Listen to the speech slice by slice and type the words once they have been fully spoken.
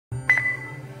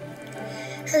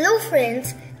Hello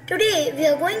friends, today we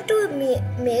are going to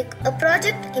make a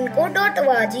project in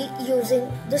code.It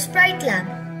using the Sprite lab.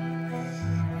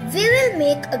 We will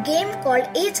make a game called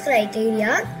Age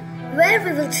Criteria where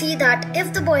we will see that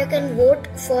if the boy can vote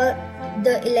for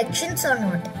the elections or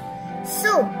not.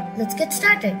 So let's get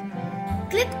started.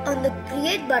 Click on the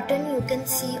create button you can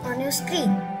see on your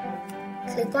screen.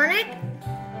 Click on it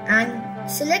and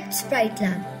select Sprite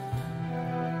lab.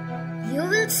 You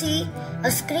will see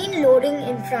a screen loading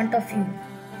in front of you.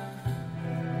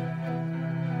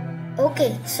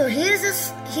 Okay, so here's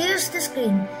the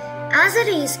screen. As a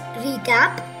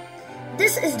recap,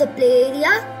 this is the play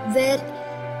area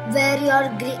where your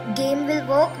game will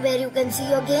work, where you can see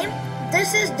your game.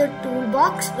 This is the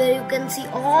toolbox where you can see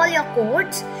all your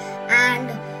codes, and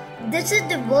this is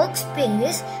the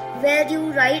workspace where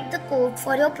you write the code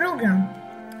for your program.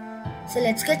 So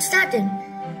let's get started.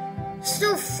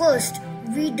 So first,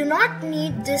 we do not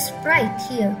need this sprite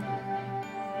here.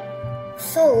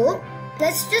 So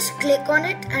let's just click on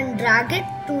it and drag it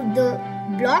to the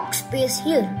block space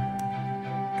here.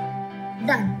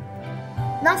 Done.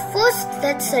 Now first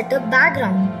let's set a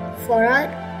background for our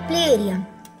play area.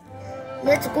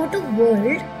 Let's go to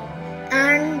world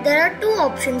and there are two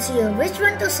options here. Which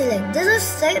one to select? This is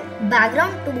set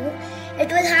background 2. It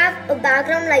will have a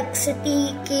background like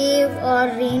city, cave or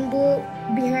rainbow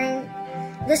behind,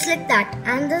 just like that.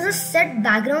 And there's a set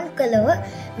background color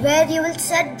where you will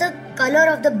set the color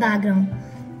of the background.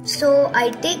 So I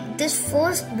take this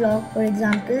first block, for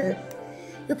example.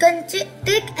 You can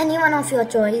take any one of your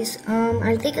choice.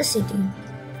 I'll take a city.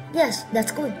 Yes,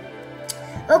 that's good.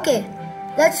 Okay,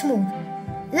 let's move.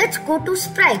 Let's go to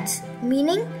sprites,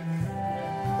 meaning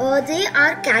they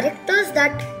are characters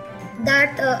that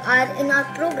are in our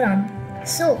program.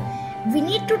 So we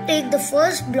need to take the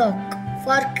first block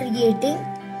for creating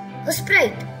a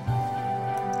sprite.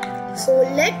 So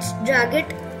let's drag it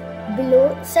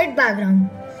below set background.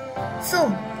 So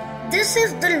this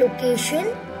is the location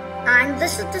and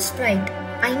this is the sprite.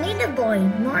 I need a boy,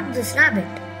 not this rabbit.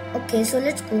 Okay, so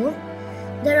let's go.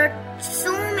 There are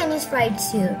so many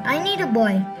sprites here. I need a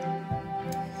boy.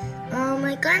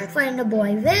 I can't find a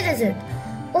boy. Where is it?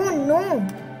 Oh no,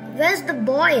 where's the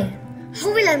boy?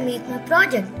 How will I make my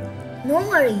project? No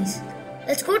worries.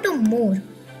 Let's go to more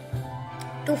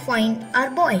to find our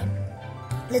boy.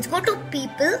 Let's go to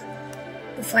people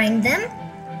to find them.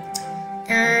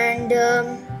 And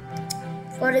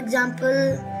for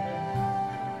example,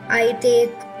 I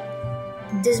take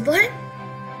this boy.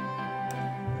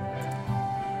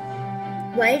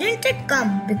 Why didn't it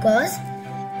come? Because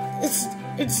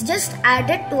it's just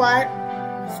added to our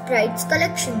sprites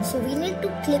collection. So we need to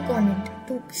click on it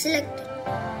to select it.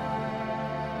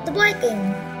 The boy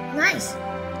came. Nice.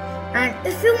 And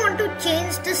if you want to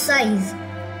change the size,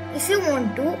 if you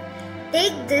want to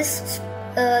take this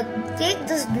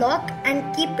block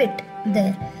and keep it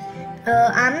there.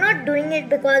 I'm not doing it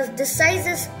because this size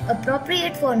is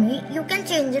appropriate for me. You can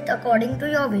change it according to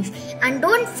your wish. And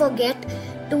don't forget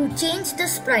to change the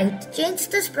sprite. Change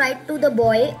the sprite to the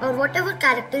boy or whatever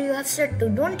character you have set to.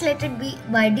 Don't let it be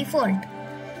by default.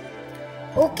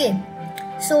 Okay,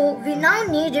 so we now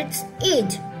need its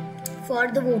age for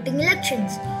the voting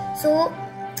elections. So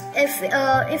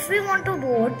if we want to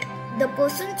vote, the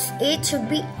person's age should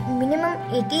be minimum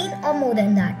 18 or more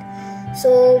than that.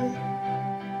 So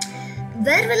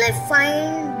where will I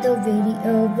find the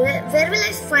where will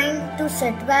I find to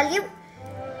set value?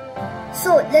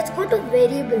 So let's go to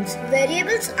variables.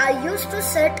 Variables are used to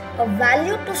set a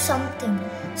value to something.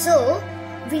 So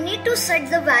we need to set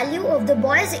the value of the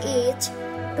boy's age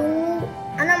to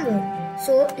a number.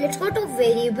 So let's go to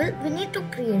variable. We need to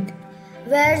create.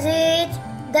 Where's age?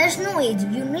 There's no age.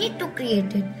 You need to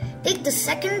create it. Take the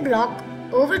second block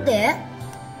over there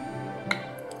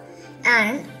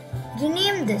and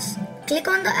rename this. Click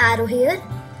on the arrow here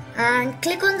and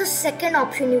click on the second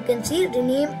option you can see,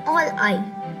 rename all I.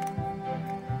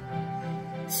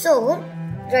 So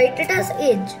write it as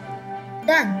age.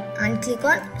 Done. And click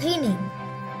on rename.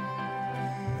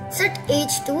 Set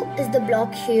age to is the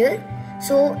block here.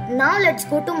 So now let's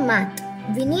go to math.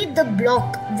 We need the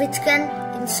block which can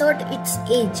insert its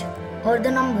age or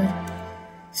the number.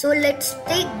 So let's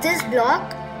take this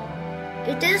block.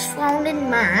 It is found in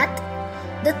math,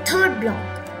 the third block.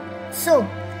 So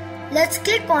let's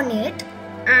click on it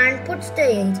and put the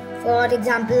age. For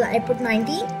example, I put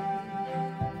 19.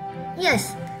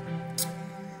 Yes.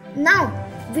 Now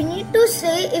we need to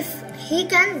say if he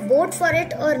can vote for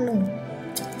it or no.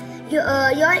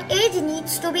 Your age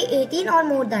needs to be 18 or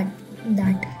more than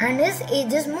that, and his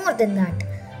age is more than that.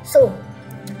 So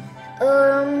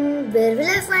Where will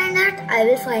I find that? I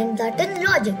will find that in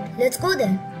logic. Let's go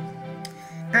there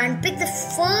and pick the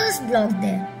first block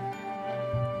there,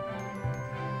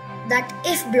 that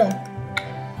if block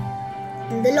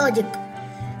in the logic.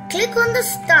 Click on the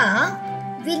star.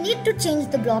 We need to change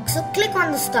the block, so click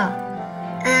on the star,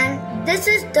 and this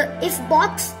is the if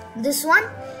box, this one,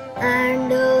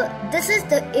 and this is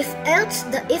the if else.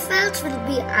 The if else will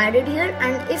be added here,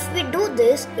 and if we do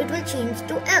this, it will change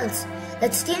to else.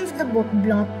 Let's change the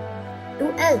block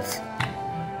to else.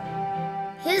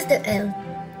 Here's the L.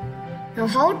 Now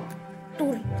how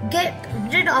to get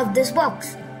rid of this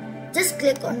box? Just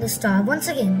click on the star once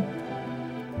again.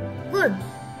 Good.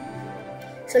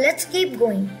 So let's keep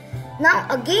going. Now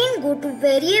again go to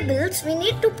variables. We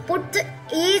need to put the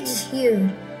age here.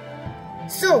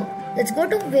 So let's go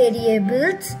to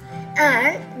variables,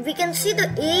 and we can see the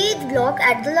age block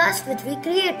at the last which we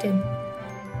created.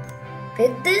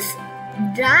 Pick this,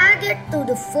 drag it to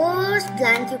the first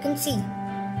blank you can see.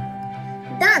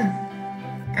 Done.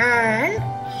 And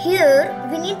here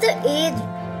we need the age.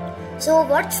 So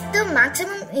what's the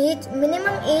maximum age,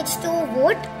 minimum age to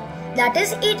vote? That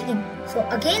is 18. So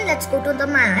again let's go to the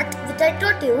math which I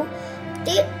taught you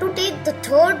to take the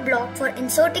third block for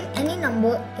inserting any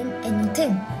number in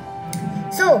anything.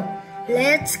 So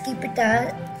let's keep it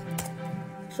as,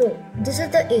 so this is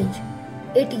the age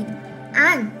 18,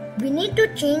 and we need to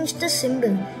change the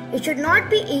symbol. It should not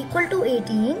be equal to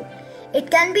 18. It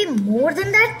can be more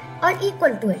than that or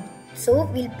equal to it. So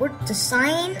we'll put the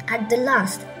sign at the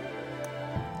last.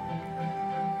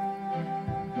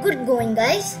 Good going,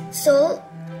 guys. So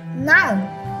now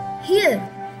here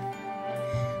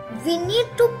we need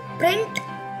to print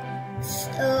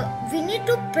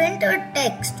a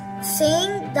text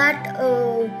saying that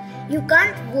you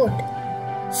can't vote.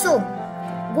 So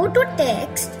go to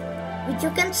text, which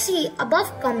you can see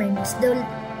above comments. The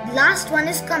last one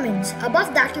is comments.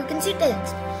 Above that you can see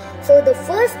text. So the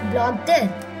first block there,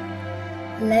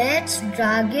 let's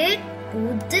drag it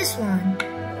to this one,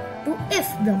 to if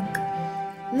block.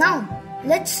 Now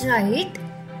let's write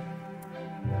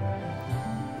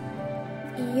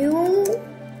you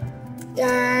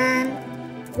can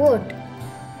vote.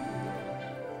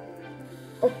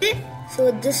 Okay,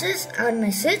 so this is our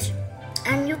message,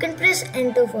 and you can press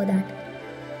enter for that.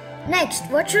 Next,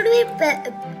 what should we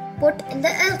put in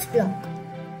the else block?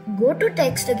 Go to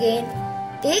text again,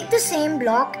 take the same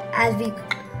block as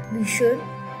we should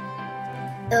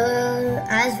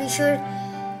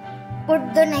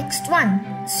put the next one.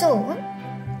 So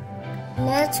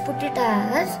let's put it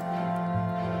as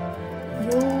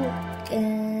you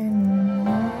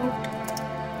cannot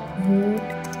vote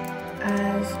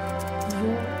as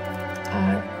you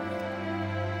are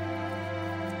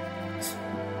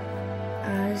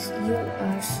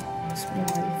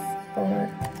small. For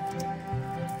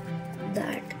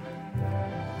that,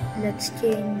 let's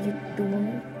change it to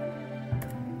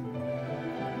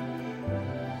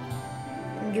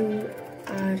you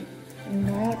are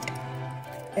not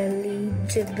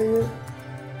eligible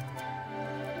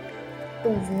to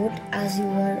vote as you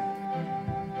are.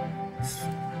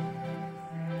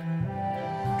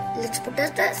 Let's put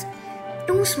it as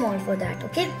too small for that.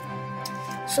 Okay,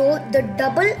 so the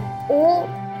double O2.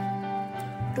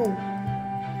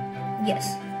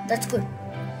 Yes, that's good.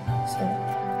 So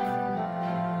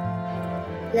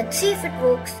let's see if it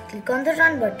works. Click on the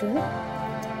run button.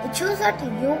 It shows that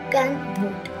you can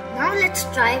vote. Now let's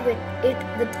try it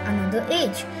with another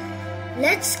age.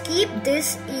 Let's keep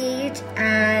this age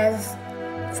as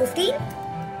 15.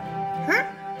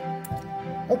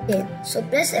 Okay, so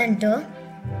press enter.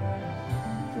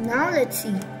 Now let's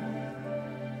see.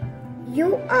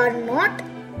 You are not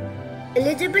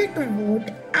eligible to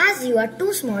vote as you are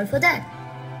too small for that.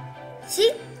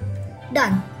 See?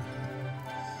 Done.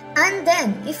 And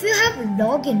then if you have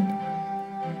login,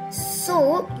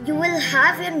 so you will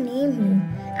have your name here,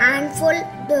 and for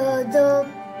the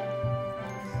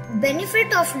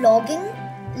benefit of logging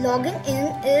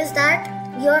in is that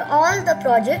all the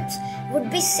projects would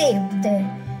be saved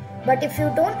there. But if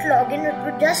you don't log in, it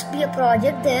would just be a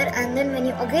project there, and then when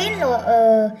you again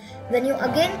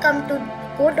come to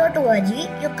code.It,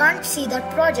 you can't see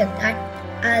that project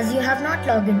as you have not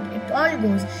logged in. It all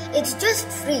goes. It's just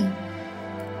free.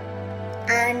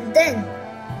 And then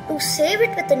to save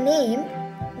it with a name,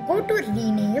 go to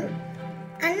rename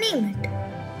and name it.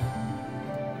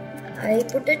 I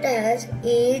put it as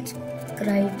age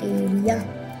criteria.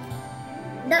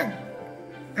 Done.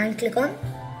 And click on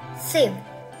save.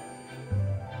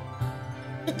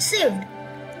 It's saved.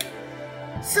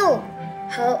 So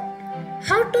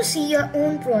how to see your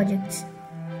own projects?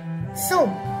 So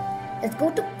let's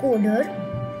go to coder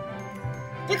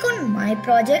Click on My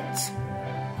Projects.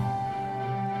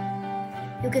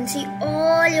 You can see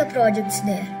all your projects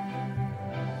there.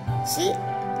 See,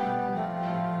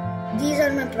 these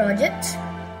are my projects.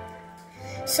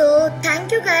 So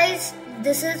thank you guys.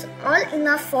 This is all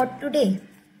enough for today.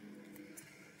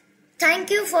 Thank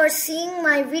you for seeing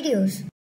my videos.